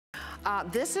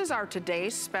This is our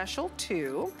today's special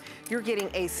too. You're getting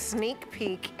a sneak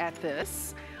peek at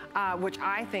this. Which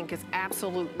I think is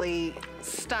absolutely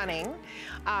stunning.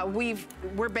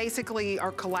 We're basically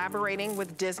are collaborating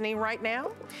with Disney right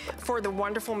now for the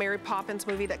wonderful Mary Poppins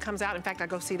movie that comes out. In fact, I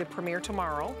go see the premiere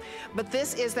tomorrow. But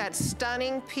this is that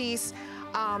stunning piece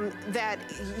that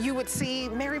you would see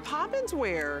Mary Poppins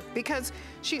wear, because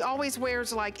she always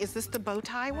wears, like, is this the bow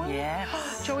tie one? Yeah.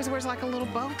 She always wears like a little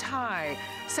bow tie.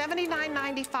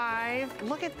 $79.95.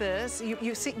 Look at this.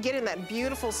 You see, get in that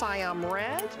beautiful Siam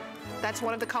red. That's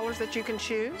one of the colors that you can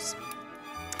choose.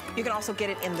 You can also get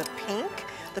it in the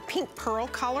pink pearl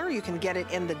color. You can get it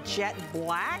in the jet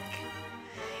black.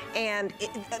 And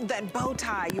that bow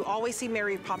tie, you always see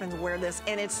Mary Poppins wear this,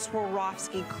 and it's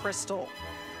Swarovski crystal.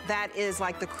 That is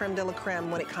like the creme de la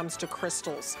creme when it comes to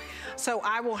crystals. So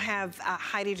I will have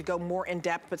Heidi to go more in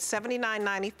depth, but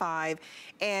 $79.95,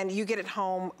 and you get it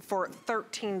home for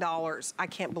 $13. I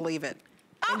can't believe it.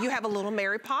 And you have a little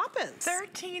Mary Poppins.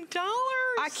 $13.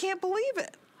 I can't believe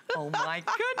it. Oh my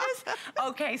goodness.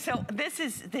 Okay, so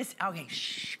okay,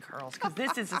 shh, girls, because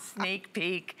this is a sneak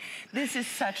peek. This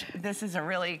is a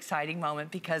really exciting moment,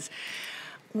 because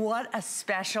what a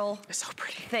special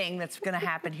thing that's gonna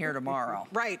happen here tomorrow.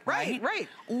 Right.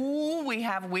 Ooh,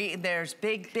 there's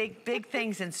big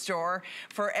things in store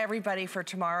for everybody for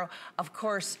tomorrow. Of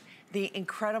course, the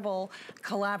incredible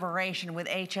collaboration with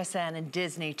HSN and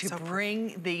Disney to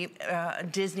bring the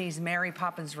Disney's Mary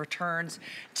Poppins Returns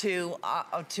to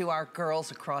our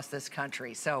girls across this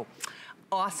country. So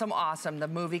awesome, awesome. The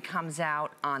movie comes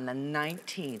out on the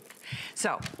 19th.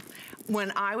 So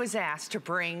when I was asked to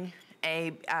bring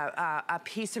a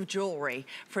piece of jewelry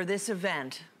for this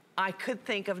event, I could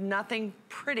think of nothing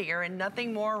prettier and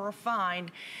nothing more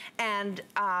refined and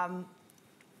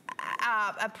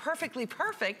perfectly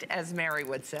perfect, as Mary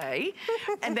would say,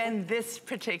 and then this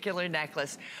particular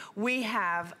necklace. We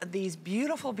have these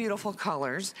beautiful, beautiful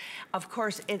colors. Of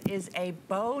course, it is a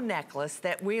bow necklace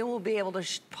that we will be able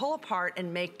to pull apart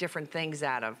and make different things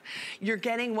out of. You're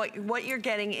getting what you're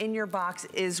getting in your box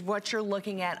is what you're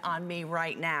looking at on me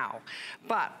right now.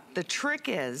 But the trick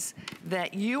is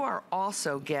that you are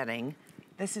also getting,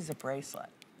 this is a bracelet.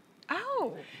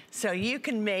 Oh. So you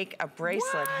can make a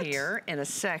bracelet here in a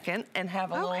second and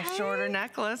have a little shorter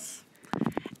necklace.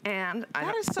 And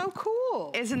that is so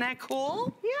cool. Isn't that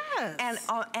cool? Yes.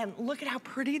 And look at how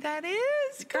pretty that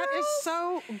is, girls. That is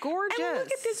so gorgeous. And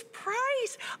look at this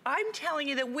price. I'm telling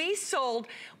you that we've sold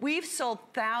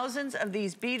thousands of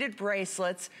these beaded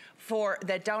bracelets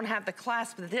that don't have the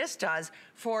clasp that this does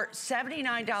for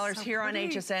 $79 here on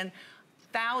HSN.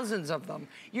 Thousands of them.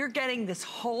 You're getting this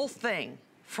whole thing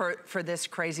for this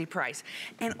crazy price.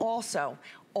 And also,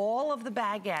 all of the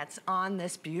baguettes on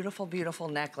this beautiful, beautiful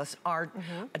necklace are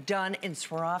done in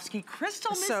Swarovski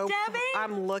crystal, Miss Debbie.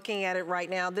 I'm looking at it right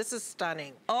now. This is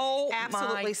stunning. Oh,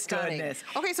 absolutely stunning. Goodness.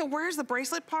 Okay, so where's the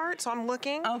bracelet part? So I'm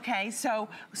looking. Okay, so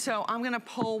I'm gonna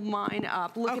pull mine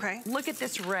up. Look at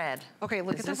this red. Okay,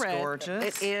 look at the red.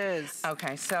 Gorgeous? It is.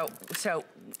 Okay, so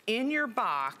in your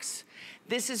box,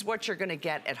 this is what you're gonna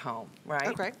get at home, right?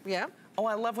 Okay, yeah. Oh,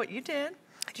 I love what you did.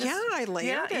 I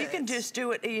layered it. You can just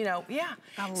do it, you know,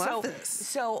 I love this.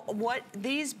 So what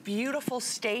these beautiful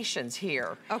stations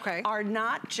here are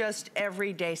not just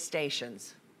everyday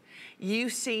stations. You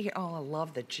see, oh, I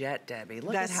love the jet, Debbie.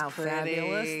 Look at how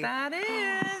fabulous that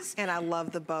is. And I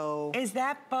love the bow. Is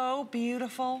that bow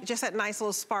beautiful? Just that nice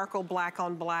little sparkle black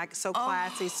on black. So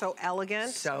classy, so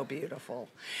elegant. So beautiful.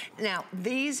 Now,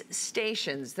 these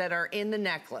stations that are in the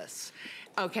necklace,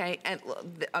 okay, and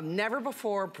never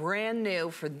before, brand new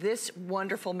for this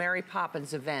wonderful Mary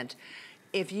Poppins event.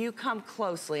 If you come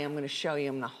closely, I'm gonna show you,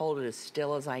 I'm gonna hold it as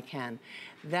still as I can.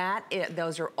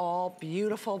 Those are all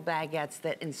beautiful baguettes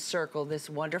that encircle this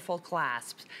wonderful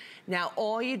clasp. Now,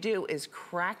 all you do is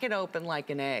crack it open like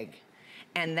an egg,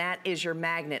 and that is your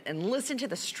magnet. And listen to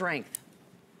the strength.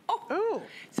 Oh,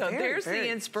 so there's the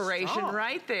inspiration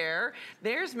right there.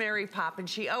 There's Mary Poppins.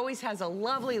 She always has a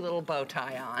lovely little bow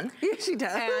tie on. Yes, she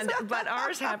does. But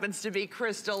ours happens to be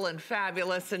crystal and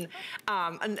fabulous, and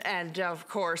of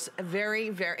course, very,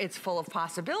 it's full of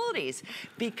possibilities,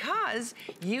 because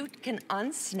you can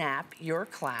unsnap your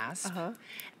clasp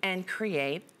and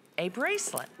create a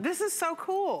bracelet. This is so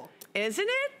cool. Isn't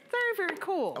it? Very, very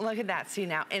cool. Look at that. See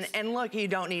now, and look, you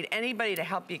don't need anybody to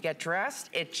help you get dressed.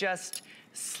 It just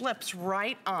slips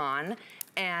right on,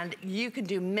 and you can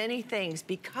do many things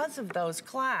because of those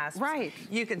clasps. Right.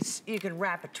 You can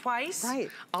wrap it twice. Right.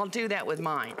 I'll do that with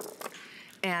mine.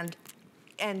 And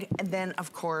then,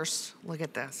 of course, look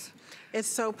at this. It's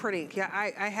so pretty. Yeah,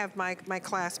 I have my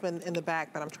clasp in the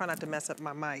back, but I'm trying not to mess up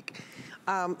my mic.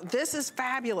 This is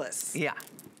fabulous. Yeah.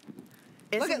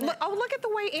 Look at the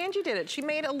way Angie did it. She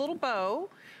made a little bow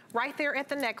right there at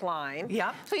the neckline.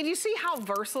 Yep. So you see how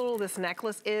versatile this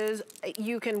necklace is?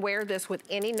 You can wear this with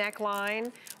any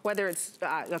neckline, whether it's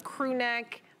a crew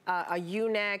neck, a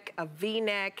U-neck, a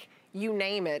V-neck, you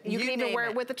name it. You can even wear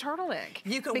it with a turtleneck.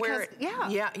 You can wear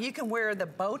it, you can wear the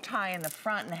bow tie in the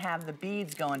front and have the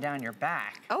beads going down your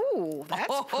back. Oh,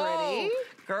 that's pretty.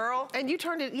 Girl. And you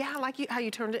turned it, how you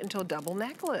turned it into a double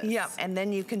necklace. Yeah, and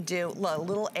then you can do a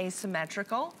little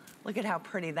asymmetrical. Look at how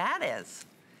pretty that is.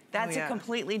 That's a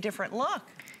completely different look.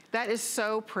 That is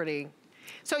so pretty.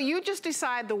 So you just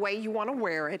decide the way you want to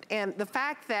wear it, and the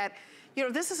fact that, you know,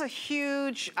 this is a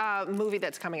huge movie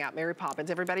that's coming out, Mary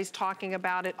Poppins. Everybody's talking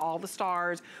about it, all the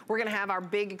stars. We're gonna have our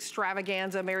big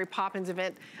extravaganza Mary Poppins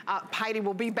event. Heidi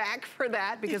will be back for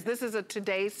that because this is a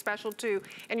today's special too,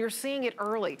 and you're seeing it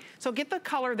early. So get the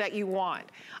color that you want.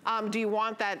 Do you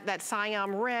want that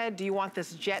Siam red? Do you want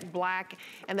this jet black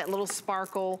and that little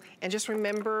sparkle? And just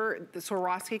remember the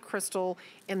Swarovski crystal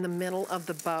in the middle of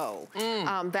the bow.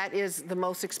 That is the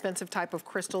most expensive type of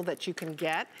crystal that you can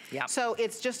get. Yep. So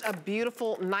it's just a beautiful,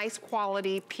 nice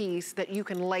quality piece that you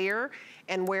can layer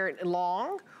and wear it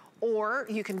long, or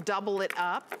you can double it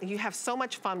up. You have so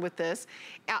much fun with this.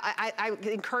 I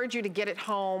encourage you to get it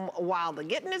home while the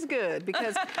getting is good,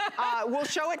 because we'll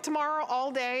show it tomorrow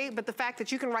all day, but the fact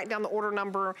that you can write down the order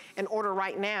number and order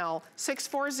right now,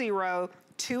 640-287,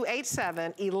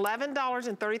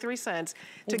 $11.33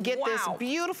 to get this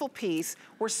beautiful piece.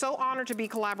 We're so honored to be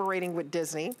collaborating with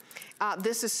Disney.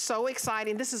 This is so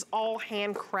exciting. This is all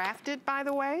handcrafted, by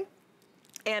the way.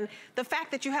 And the fact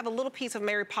that you have a little piece of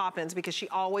Mary Poppins, because she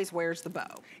always wears the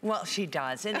bow. Well, she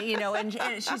does, and you know, and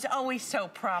she's always so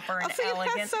proper and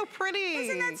elegant. That's so pretty.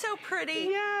 Isn't that so pretty?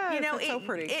 Yeah, you know, it's so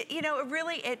pretty. You know,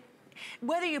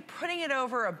 whether you're putting it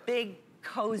over a big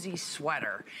cozy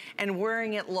sweater and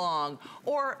wearing it long,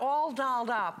 or all dolled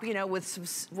up, you know,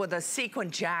 with a sequin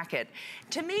jacket.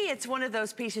 To me, it's one of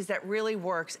those pieces that really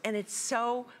works, and it's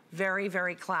so very,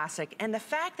 very classic. And the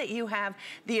fact that you have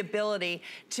the ability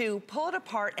to pull it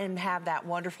apart and have that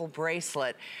wonderful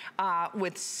bracelet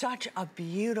with such a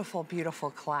beautiful,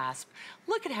 beautiful clasp.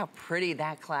 Look at how pretty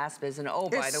that clasp is. And oh,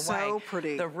 by the way, so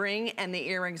pretty. The ring and the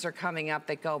earrings are coming up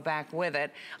that go back with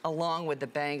it, along with the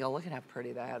bangle. Look at how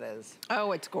pretty that is.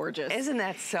 Oh, it's gorgeous. Isn't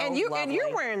that so lovely? And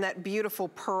you're wearing that beautiful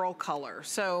pearl color.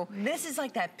 So this is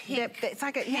like that pink. It's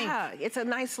like it's a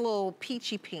nice little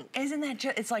peachy pink. Isn't that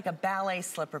just, it's like a ballet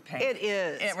slipper pink. It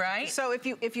is. Right? So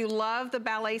if you love the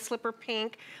ballet slipper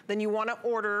pink, then you want to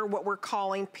order what we're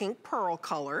calling pink pearl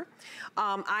color.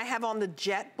 I have on the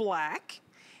jet black.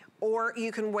 Or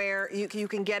you can wear, you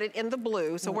can get it in the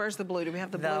blue. So where's the blue? Do we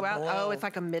have the blue out? Oh, it's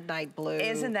like a midnight blue.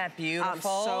 Isn't that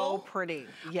beautiful? So pretty,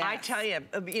 yes. I tell you,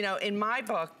 you know, in my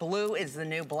book, blue is the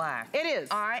new black. It is.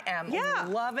 I am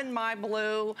loving my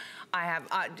blue. I'm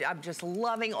just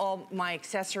loving all my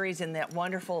accessories in that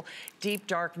wonderful deep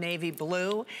dark navy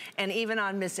blue. And even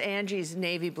on Miss Angie's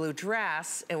navy blue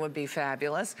dress, it would be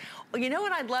fabulous. You know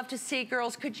what I'd love to see,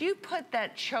 girls? Could you put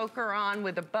that choker on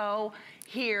with a bow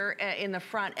here in the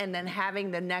front, and then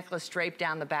having the necklace draped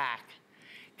down the back?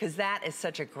 Because that is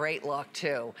such a great look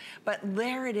too. But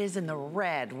there it is in the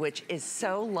red, which is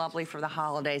so lovely for the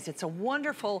holidays. It's a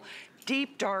wonderful,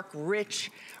 deep, dark, rich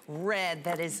red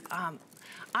that is,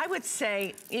 I would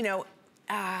say, you know,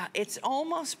 it's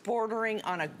almost bordering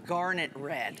on a garnet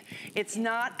red. It's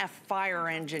not a fire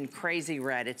engine crazy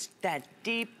red. It's that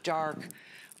deep, dark,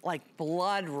 like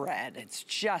blood red. It's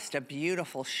just a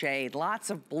beautiful shade, lots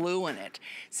of blue in it.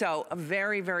 So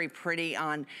very, very pretty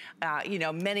on, you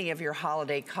know, many of your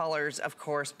holiday colors, of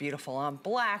course, beautiful on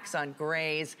blacks, on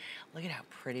grays. Look at how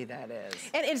pretty that is.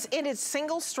 And it is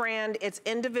single strand, it's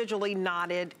individually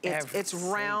knotted, it's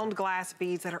round glass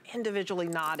beads that are individually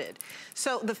knotted.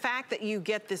 So the fact that you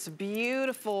get this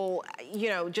beautiful, you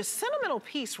know, just sentimental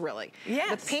piece really.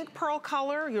 Yes. The pink pearl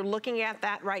color, you're looking at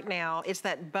that right now. It's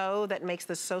that bow that makes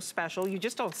this so special. You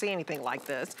just don't see anything like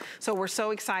this. So we're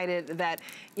so excited that,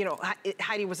 you know,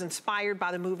 Heidi was inspired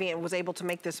by the movie and was able to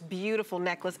make this beautiful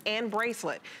necklace and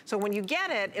bracelet. So when you get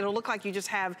it, it'll look like you just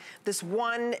have this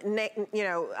one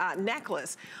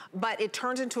necklace, but it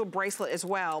turns into a bracelet as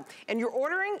well. And you're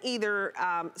ordering either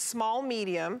small,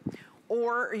 medium,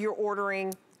 or you're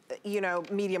ordering, you know,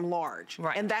 medium large.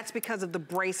 Right. And that's because of the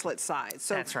bracelet size.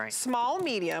 So that's right. Small,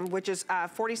 medium, which is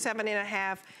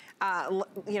 47.5,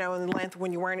 you know, in length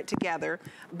when you're wearing it together.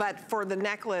 But for the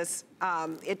necklace,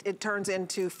 it turns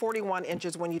into 41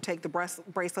 inches when you take the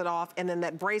bracelet off, and then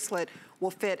that bracelet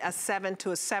will fit a 7 to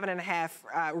a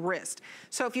 7.5 wrist.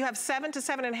 So if you have 7 to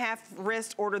 7.5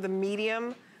 wrist, order the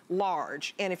medium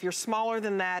large. And if you're smaller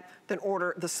than that, then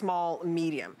order the small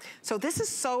medium. So this is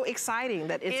so exciting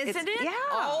that Isn't it? Yeah.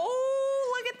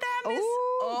 Oh, look at that, Miss.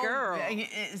 Oh, girl.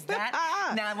 Is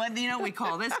that, now, you know, we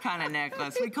call this kind of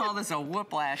necklace, we call this a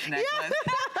whooplash necklace.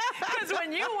 Because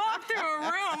when you walk through a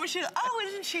room,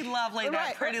 isn't she lovely,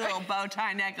 that pretty little bow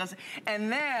tie necklace.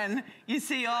 And then you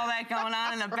see all that going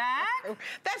on in the back.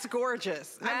 That's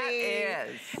gorgeous. That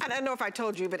is. And I don't know if I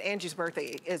told you, but Angie's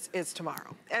birthday is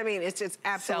tomorrow. I mean, it's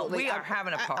absolutely. So we are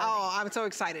having a party. I'm so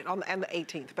excited on the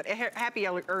 18th. But happy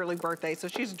early birthday. So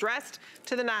she's dressed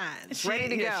to the nines, ready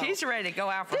to go. She's ready to go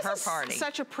out for her party.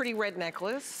 Such a pretty red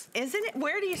necklace. Isn't it?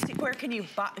 Where can you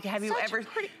buy,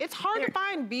 it's hard to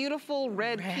find beautiful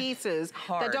red pieces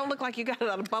that don't look like you got it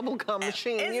on a bubble gum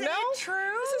machine, you know? Isn't it true?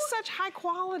 This is such high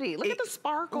quality. Look at the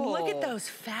sparkle. Look at those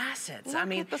facets.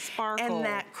 Look at the sparkle. And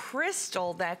that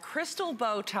crystal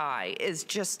bow tie is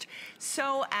just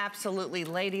so absolutely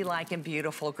ladylike and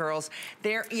beautiful, girls.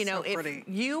 There, you know, if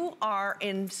you are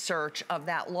in search of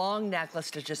that long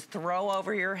necklace to just throw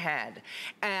over your head,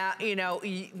 you know,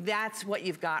 that's what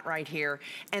you've got right here.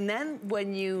 And then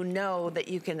when you know that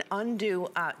you can undo,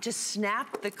 just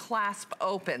snap the clasp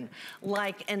open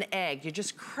like an egg. You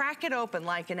just crack it open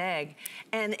like an egg,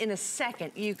 and in a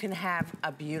second you can have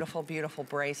a beautiful, beautiful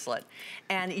bracelet.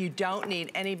 And you don't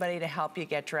need anybody to help you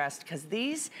get dressed, because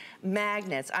these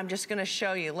magnets, I'm just gonna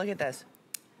show you, look at this.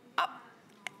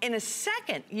 In a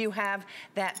second, you have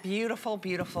that beautiful,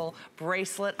 beautiful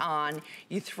bracelet on.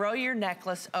 You throw your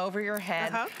necklace over your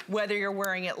head, whether you're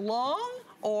wearing it long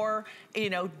or, you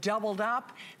know, doubled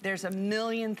up. There's a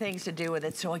million things to do with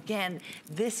it. So again,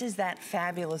 this is that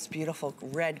fabulous, beautiful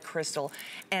red crystal.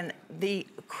 And the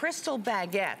crystal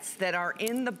baguettes that are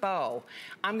in the bow,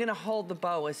 I'm gonna hold the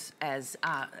bow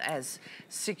as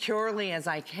securely as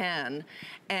I can,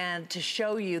 and to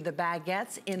show you the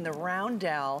baguettes in the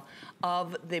roundel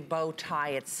of the bow tie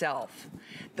itself.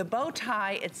 The bow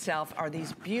tie itself are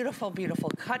these beautiful, beautiful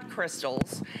cut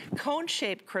crystals,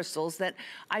 cone-shaped crystals that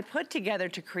I put together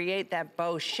to create that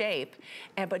bow shape.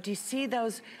 But do you see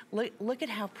those? Look at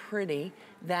how pretty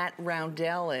that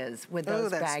roundel is with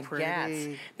those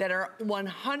baguettes that are 100%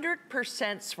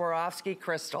 Swarovski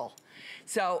crystal.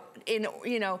 So, you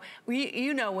know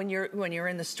when you're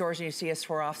in the stores and you see a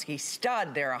Swarovski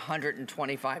stud, they're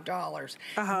 $125.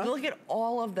 Look at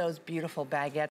all of those beautiful baguettes.